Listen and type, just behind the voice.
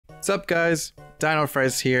What's up, guys?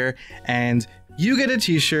 dinofries here, and you get a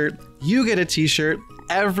t-shirt, you get a t-shirt,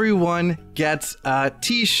 everyone gets a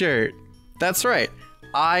t-shirt. That's right,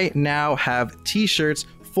 I now have t-shirts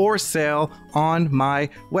for sale on my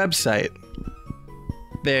website.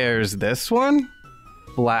 There's this one,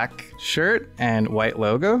 black shirt and white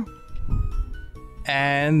logo,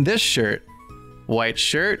 and this shirt, white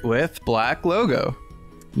shirt with black logo.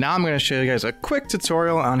 Now I'm going to show you guys a quick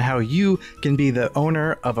tutorial on how you can be the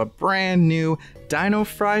owner of a brand new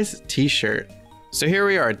dinofries t-shirt. So here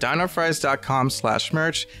we are,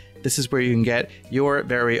 dinofries.com/merch. This is where you can get your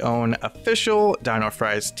very own official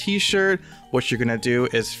dinofries t-shirt. What you're going to do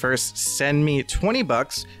is first send me 20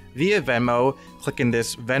 bucks via Venmo. Click in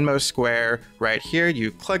this Venmo square right here.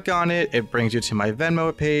 You click on it, it brings you to my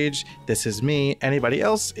Venmo page. This is me. Anybody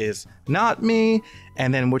else is not me.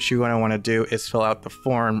 And then what you're going to want to do is fill out the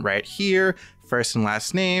form right here, first and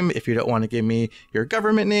last name. If you don't want to give me your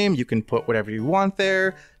government name, you can put whatever you want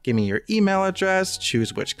there. Give me your email address,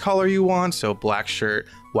 choose which color you want, so black shirt,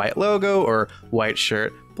 white logo, or white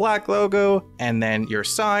shirt, black logo, and then your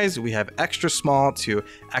size. We have extra small to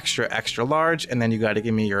extra large, and then you got to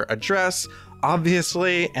give me your address,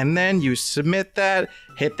 obviously, and then you submit that,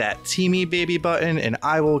 hit that Teamy Baby button, and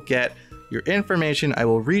I will get your information. I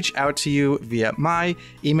will reach out to you via my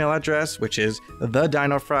email address, which is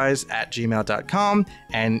thedinofries@gmail.com,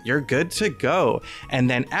 and you're good to go. And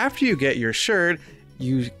then after you get your shirt,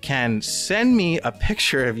 you can send me a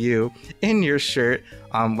picture of you in your shirt,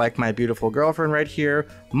 like my beautiful girlfriend right here,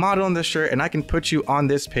 modeling the shirt, and I can put you on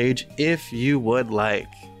this page if you would like.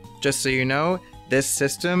 Just so you know, this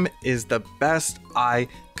system is the best I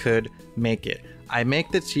could make it. I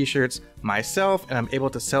make the t-shirts myself, and I'm able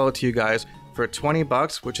to sell it to you guys for 20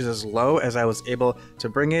 bucks, which is as low as I was able to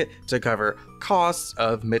bring it to cover costs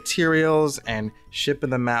of materials and shipping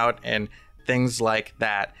them out and things like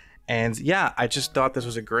that. And yeah, I just thought this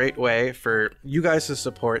was a great way for you guys to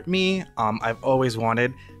support me. I've always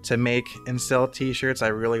wanted to make and sell t-shirts. I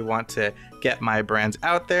really want to get my brands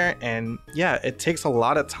out there. And yeah, it takes a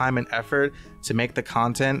lot of time and effort to make the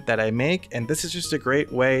content that I make. And this is just a great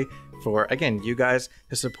way for, again, you guys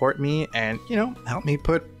to support me and, you know, help me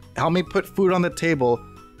put food on the table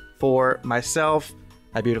for myself,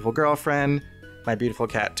 my beautiful girlfriend, my beautiful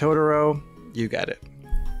cat Totoro. You get it.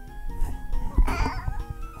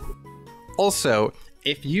 Also,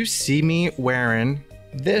 if you see me wearing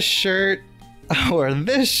this shirt or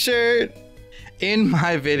this shirt in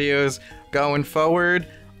my videos going forward,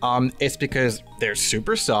 it's because they're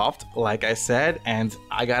super soft, like I said, and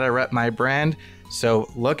I gotta rep my brand, so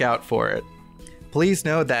look out for it. Please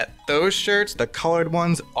know that those shirts, the colored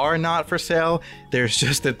ones, are not for sale. There's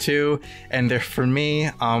just the two, and they're for me.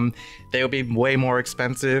 They'll be way more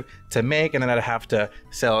expensive to make, and then I'd have to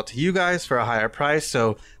sell it to you guys for a higher price.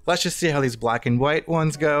 So let's just see how these black and white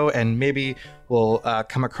ones go, and maybe we'll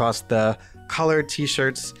come across the colored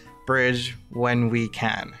t-shirts bridge when we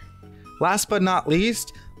can. Last but not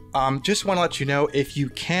least, just want to let you know, if you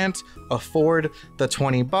can't afford the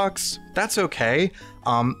 20 bucks, that's okay.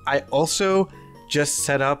 I also just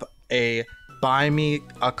set up a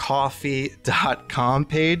buymeacoffee.com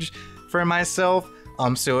page for myself.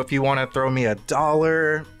 So if you want to throw me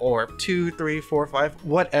 $1 or $2, $3, $4, $5,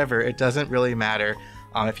 whatever, it doesn't really matter.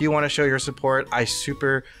 If you want to show your support, I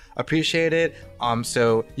super appreciate it.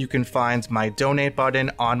 So you can find my donate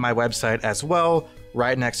button on my website as well,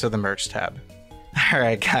 right next to the merch tab. All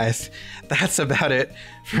right, guys, that's about it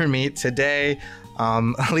for me today.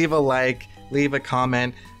 Leave a like, leave a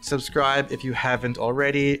comment, subscribe if you haven't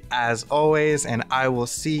already, as always, and I will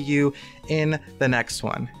see you in the next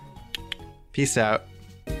one. Peace out.